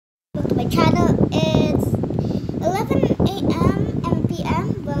my channel. It's 11 a.m. and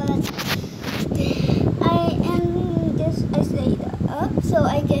p.m. but I stayed up so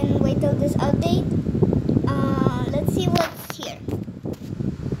I can wait till this update. Let's see what's here.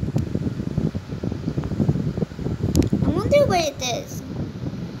 I wonder where it is.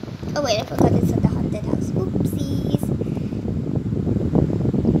 Oh wait, I forgot it's at the haunted house. Oopsies.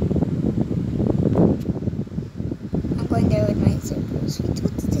 I'm going there with my Super Sweet.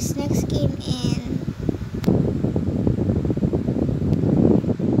 What's this next game in?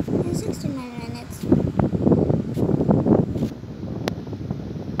 69 minutes.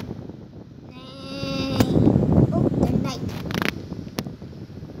 Oh, the night.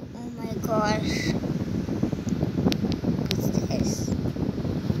 Oh my gosh. What's this?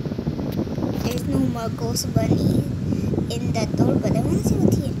 There's no more ghost bunny in that door, but I want to see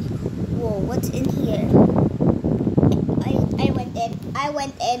what's here. Whoa, what's in here?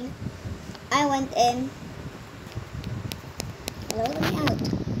 I went in. Hello, let me out.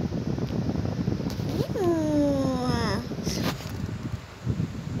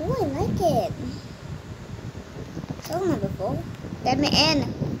 Ooh, I like it. So number 4. Let me in.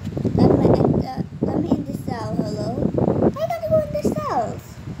 Let me in the cell. Hello. I gotta go in the cells.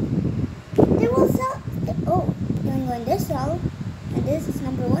 There will cell. Oh, you wanna go in this cell? And this is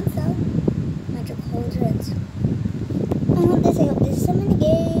number 1 cell. Magic cauldrons. I hope this is a mini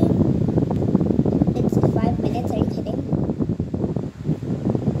game. It's 5 minutes. Are you kidding?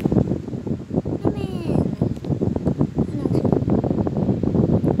 Come in.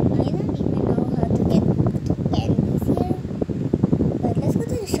 I don't even know how to get to candies here. But let's go to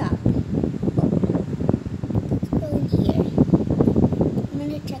the shop. Let's go in here. I'm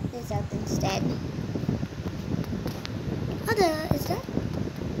gonna check this out instead. Oh, is that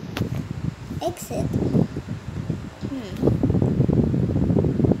exit?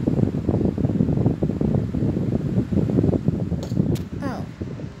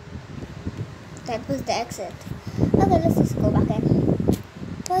 Oh, that was the exit. Okay, let's just go back in.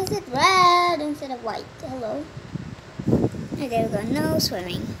 Why is it red instead of white? Hello. Oh, there we go. No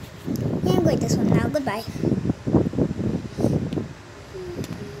swimming. Yeah, I'm going to swim now. Goodbye.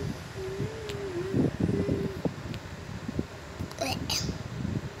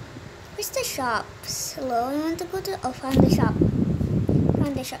 Where's the shops? Hello, I want to go to. Oh, found the shop.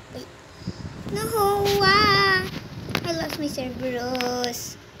 Found the shop. Wait. No, I lost my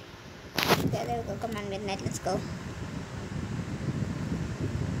Cerberus. Okay, there we go. Come on, midnight. Let's go.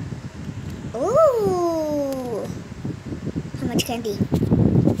 Ooh, how much candy?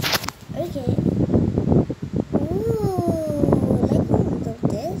 Okay. Ooh, like all of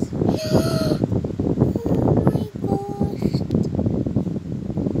this. Oh my gosh.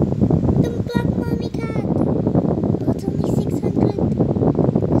 The black mommy cat. Oh, it's only 600.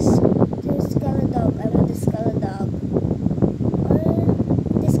 The skeleton dog. I want the skeleton dog. Or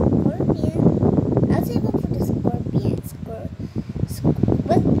the scorpion. I'll save up for the scorpion.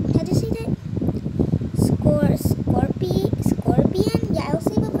 What? How do you say that? Scorpion? Yeah, I'll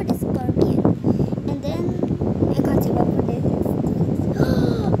save up for the scorpion. And then I can't save up for this.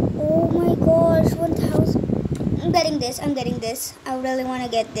 Oh my gosh, 1,000. I'm getting this. I really want to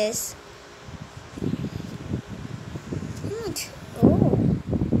get this. How much?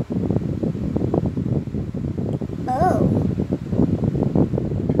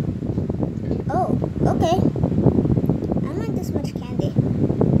 Oh, okay. I like this much candy.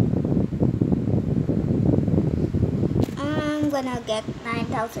 I'm gonna get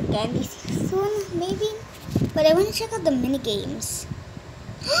 9,000 candies soon, maybe. But I want to check out the mini games.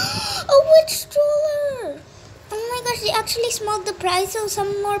 A witch stroller! Oh my gosh, they actually smoked the price so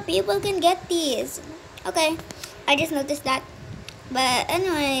some more people can get these. Okay, I just noticed that. But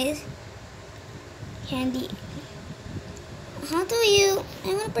anyways, candy. How do you?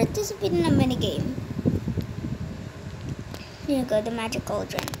 I want to participate in a mini game. Here you go, the magic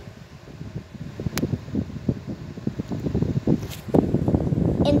cauldron.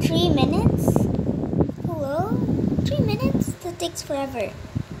 In 3 minutes? Hello? 3 minutes? That takes forever.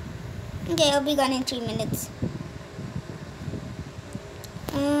 Okay, I'll be gone in 3 minutes.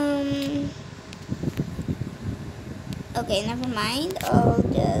 Okay, never mind. I'll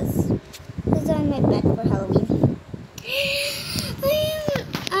just design my bed for Halloween.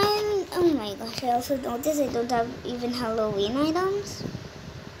 Oh my gosh, I also noticed I don't have even Halloween items.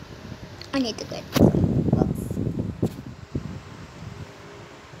 I need to get some books.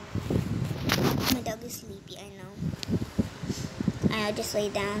 My dog is sleepy, I know. I'll just lay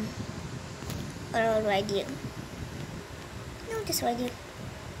down. Or I'll ride you. No, just ride you.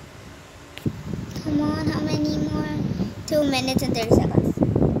 Come on, how many more? 2 minutes and 30 seconds.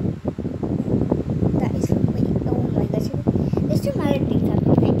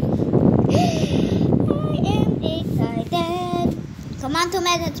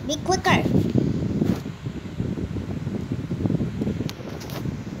 minutes. Be quicker.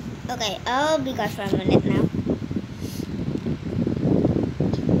 Okay, I'll be gone for a minute now.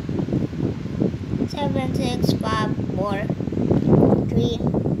 7, 6, 5, 4, 3,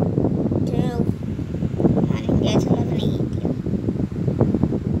 2, 1. Yeah, it's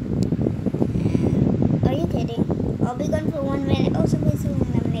 11:18. Are you kidding? I'll be gone for 1 minute. Oh, somebody's selling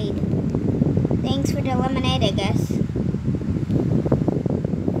lemonade. Thanks for the lemonade, I guess.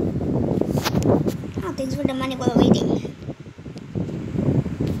 Oh, thanks for the money while waiting.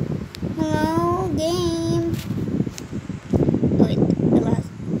 Hello, game. Oh, wait, I lost.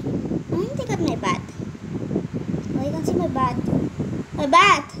 I think they got my bat. Oh, you can see my bat. My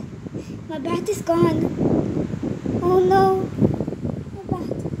bat! My bat is gone. Oh no. My bat.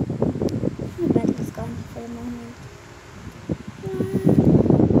 My bat is gone for a moment.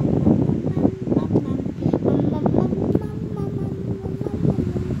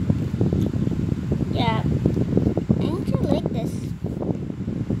 Yeah, I actually like this.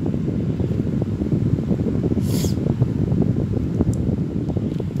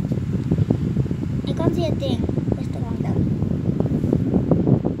 I can't see a thing. Where's the countdown?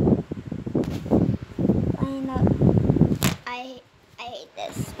 I hate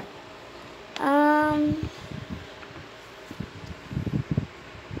this.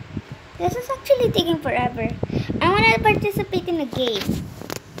 This is actually taking forever. I want to participate in a game,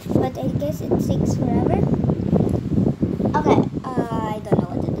 but I guess it takes forever. Okay, I don't know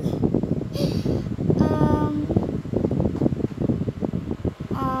what to do.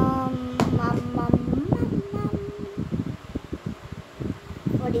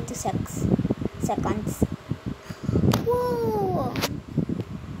 42 seconds. Whoa!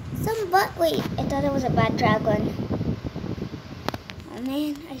 Wait, I thought it was a bad dragon. Oh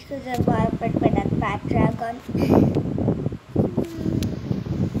man, I should have bought for that bad dragon.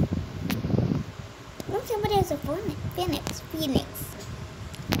 Look, somebody has a phoenix.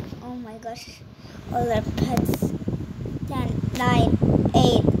 Oh my gosh. All our pets. 10, 9,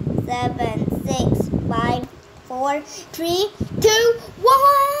 8, 7, 6, 5, 4, 3, 2,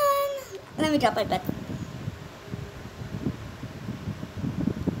 1. Let me drop my pet.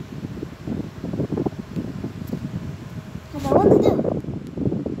 What to do?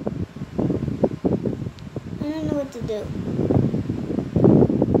 I don't know what to do.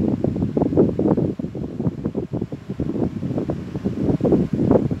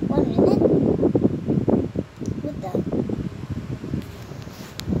 One minute? What the?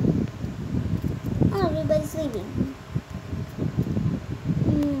 Oh, everybody's leaving.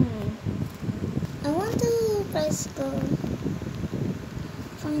 I want to press go.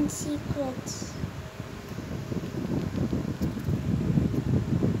 Find secrets.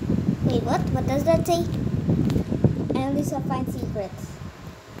 Wait, what? What does that say? I only saw find secrets.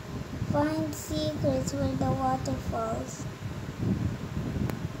 Find secrets where the water falls.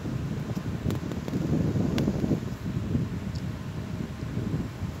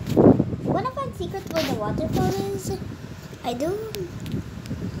 You wanna find secrets where the waterfall is? I do.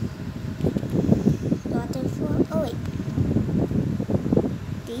 Waterfall. Oh wait.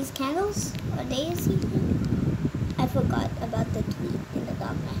 These candles? Are they a secret? I forgot about the tweet in the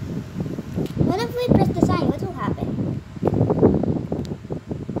document. What if we press the sign? What will happen?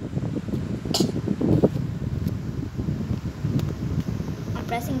 I'm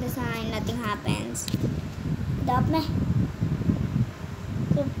pressing the sign, nothing happens. Document.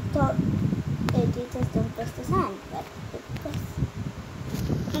 It just don't press the sign, but it press.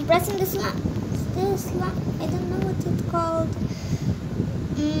 I'm pressing the sign. I don't know what it's called.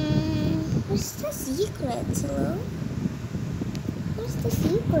 Where's the secret? Hello? Where's the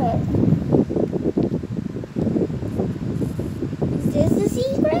secret? Is this the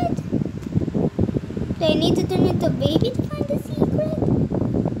secret? Do I need to turn into a baby to find the secret?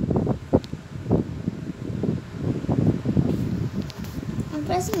 I'm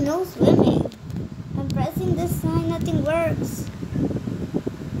pressing no swimming. I'm pressing this sign, nothing works.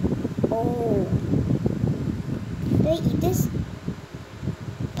 Oh. Do I eat this?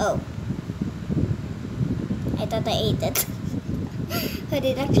 Oh. I thought I ate it. But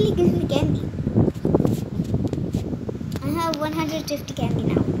it actually gives me candy. I have 150 candy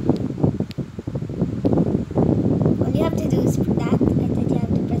now. All you have to do is that. I thought you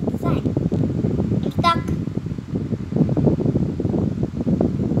have to press the sign. I'm stuck.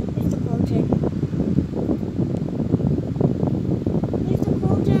 Where's the cauldron? Where's the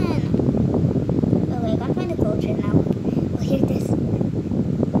cauldron? Oh wait, I can't find the cauldron now. Oh, here it is. Oh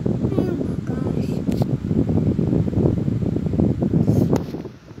my gosh.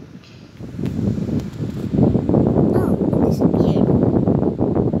 Oh, it disappeared.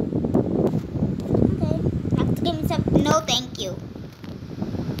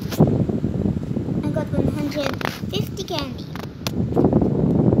 50 candy.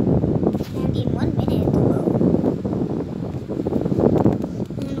 Candy in 1 minute. Whoa.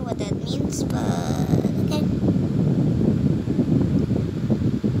 I don't know what that means, but okay.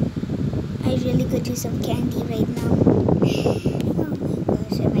 I really could use some candy right now. Oh my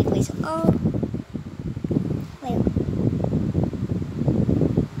gosh, I might waste all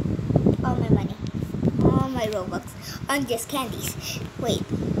my money. All my Robux on just candies. Wait,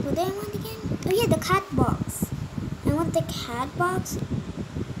 what do I want again? Oh yeah, the cat box. I want the cat box.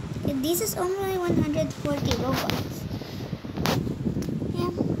 This is only 140 Robux.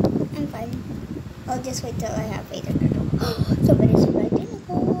 Yeah, I'm fine. I'll just wait till I have 800 Robux. Somebody's writing a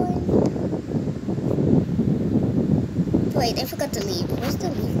coin. Wait, I forgot to leave. Where's the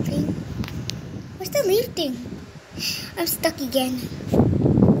leave thing? Where's the leave thing? I'm stuck again.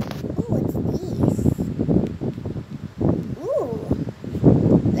 Oh, what's this? Ooh,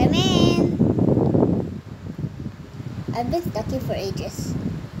 lemon. I've been stuck here for ages.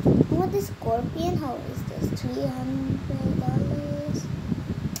 I want the scorpion. How is this? $300.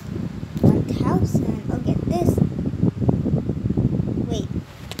 1,000. I'll get this. Wait.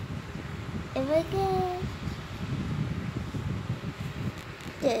 If I get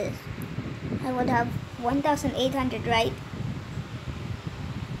this, I would have 1,800, right?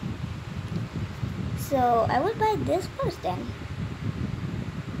 So I will buy this first then.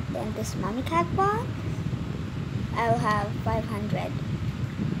 Then this mommy cat box. I'll have 500.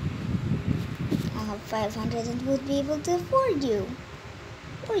 I'll have 500 and would be able to afford you.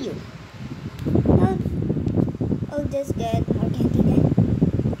 For you. I'll just get more candy then.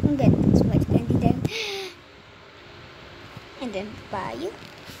 I'll get this much candy then. And then buy you.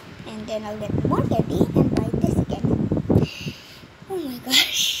 And then I'll get more candy and buy this again. Oh my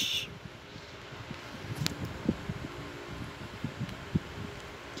gosh.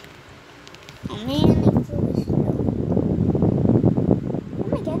 Oh man, I'm so slow. Oh,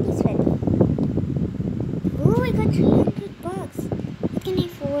 my candy's ready. Oh, I got 300 bucks. What can I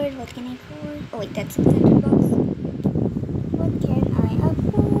afford? What can I afford? Oh wait, that's 600 bucks. What can I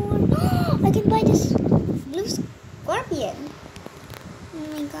afford? I can buy this blue scorpion. Oh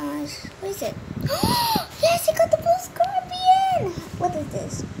my gosh, what is it? Yes, I got the blue scorpion! What is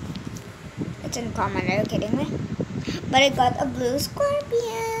this? It's uncommon, are you kidding me? But I got a blue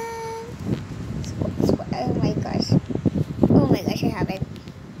scorpion! Oh my gosh. Oh my gosh, I have it.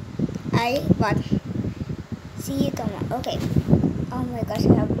 I bought. See you tomorrow. Okay. Oh my gosh,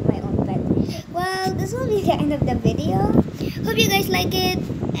 I have my own pet. Well, this will be the end of the video. Hope you guys like it.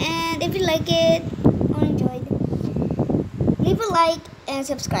 And if you like it or enjoyed, leave a like and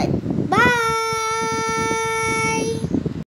subscribe. Bye!